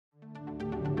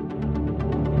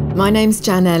My name's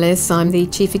Jan Ellis. I'm the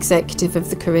Chief Executive of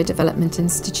the Career Development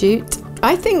Institute.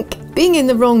 I think being in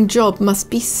the wrong job must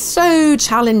be so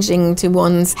challenging to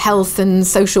one's health and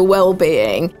social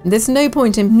well-being. There's no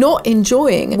point in not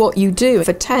enjoying what you do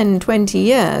for 10, 20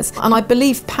 years. And I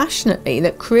believe passionately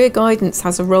that career guidance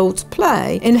has a role to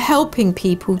play in helping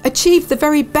people achieve the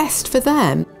very best for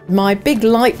them. My big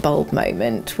light bulb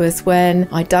moment was when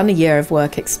I'd done a year of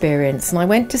work experience and I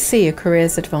went to see a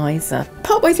careers advisor.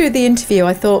 Partway through the interview,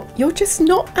 I thought, you're just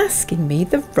not asking me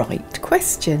the right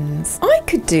questions. I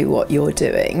could do what you're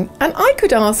doing and I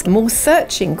could ask more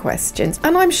searching questions,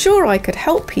 and I'm sure I could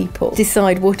help people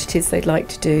decide what it is they'd like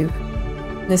to do.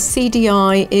 The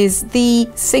CDI is the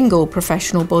single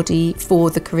professional body for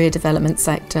the career development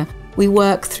sector. We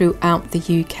work throughout the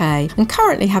UK and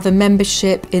currently have a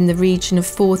membership in the region of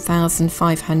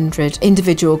 4,500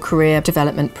 individual career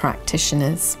development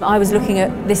practitioners. I was looking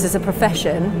at this as a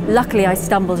profession. Luckily, I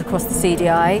stumbled across the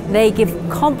CDI. They give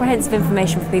comprehensive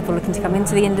information for people looking to come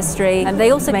into the industry, and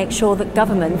they also make sure that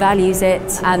government values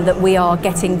it and that we are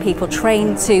getting people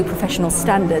trained to professional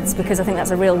standards, because I think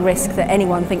that's a real risk that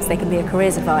anyone thinks they can be a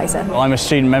careers advisor. I'm a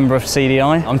student member of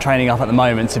CDI. I'm training up at the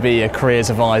moment to be a careers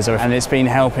advisor, and it's been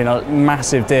helping a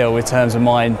massive deal in terms of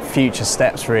my future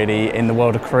steps really in the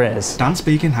world of careers. Dan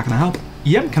speaking, how can I help?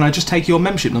 Yep, can I just take your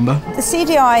membership number? The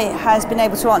CDI has been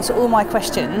able to answer all my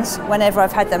questions whenever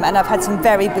I've had them, and I've had some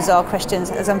very bizarre questions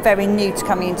as I'm very new to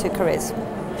coming into careers.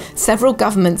 Several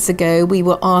governments ago, we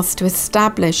were asked to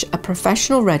establish a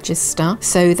professional register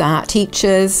so that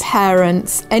teachers,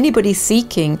 parents, anybody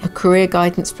seeking a career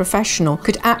guidance professional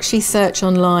could actually search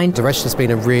online. The register's been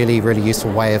a really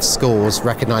useful way of schools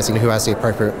recognising who has the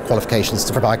appropriate qualifications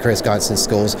to provide careers guidance in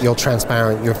schools. You're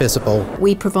transparent, you're visible.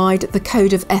 We provide the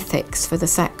code of ethics for the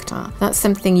sector. That's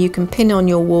something you can pin on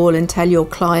your wall and tell your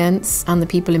clients and the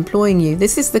people employing you.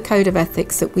 This is the code of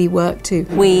ethics that we work to.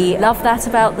 We love that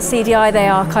about the CDI. They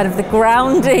are kind of the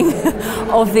grounding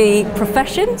of the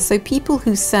profession. So people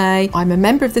who say, I'm a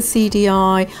member of the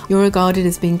CDI, you're regarded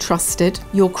as being trusted,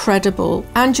 you're credible,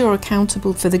 and you're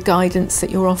accountable for the guidance that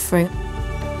you're offering.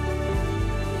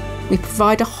 We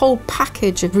provide a whole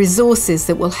package of resources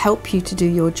that will help you to do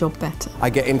your job better. I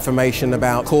get information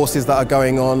about courses that are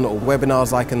going on, or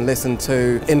webinars I can listen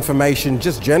to, information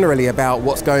just generally about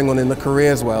what's going on in the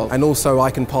careers world, and also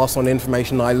I can pass on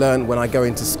information I learned when I go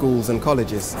into schools and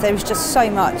colleges. There's just so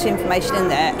much information in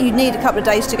there. You need a couple of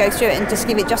days to go through it and just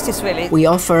give it justice, really. We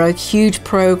offer a huge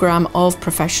programme of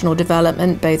professional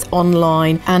development, both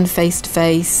online and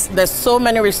face-to-face. There's so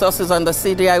many resources on the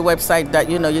CDI website that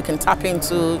you can tap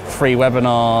into. Free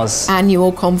webinars,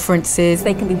 annual conferences.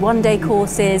 They can be one-day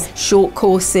courses, short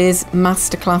courses,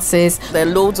 masterclasses. There are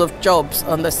loads of jobs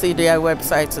on the CDI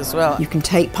website as well. You can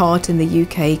take part in the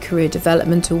UK Career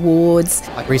Development Awards.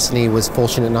 I recently was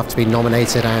fortunate enough to be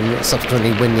nominated and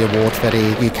subsequently win the award for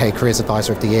the UK Careers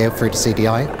Advisor of the Year through the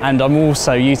CDI. And I'm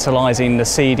also utilising the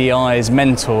CDI's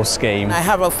mentor scheme. I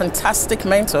have a fantastic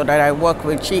mentor that I work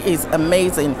with. She is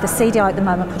amazing. The CDI at the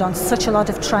moment put on such a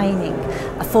lot of training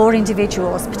for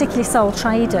individuals, particularly sole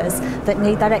traders, that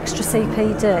need that extra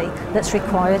CPD that's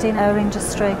required in our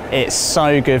industry. It's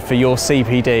so good for your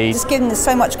CPD. It's given us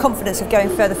so much confidence of going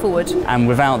further forward. And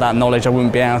without that knowledge, I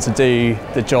wouldn't be able to do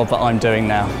the job that I'm doing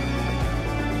now.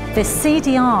 The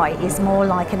CDI is more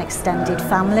like an extended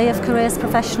family of careers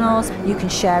professionals. You can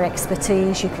share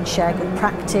expertise, you can share good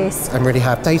practice. And really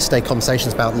have day-to-day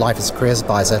conversations about life as a careers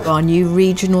advisor. Our new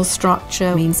regional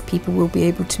structure means people will be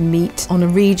able to meet on a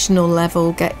regional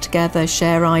level, get together,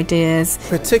 share ideas.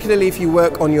 Particularly if you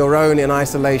work on your own in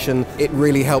isolation, it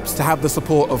really helps to have the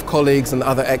support of colleagues and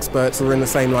other experts who are in the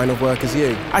same line of work as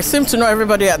you. I seem to know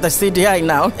everybody at the CDI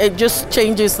now. It just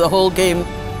changes the whole game.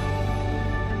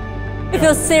 If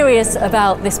you're serious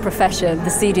about this profession, the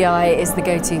CDI is the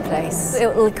go-to place.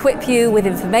 It will equip you with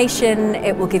information,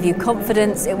 it will give you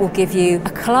confidence, it will give you a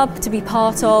club to be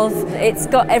part of. It's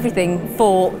got everything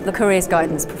for the careers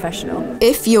guidance professional.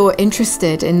 If you're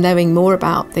interested in knowing more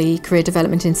about the Career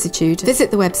Development Institute,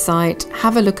 visit the website,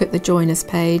 have a look at the Join Us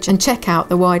page and check out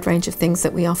the wide range of things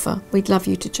that we offer. We'd love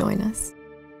you to join us.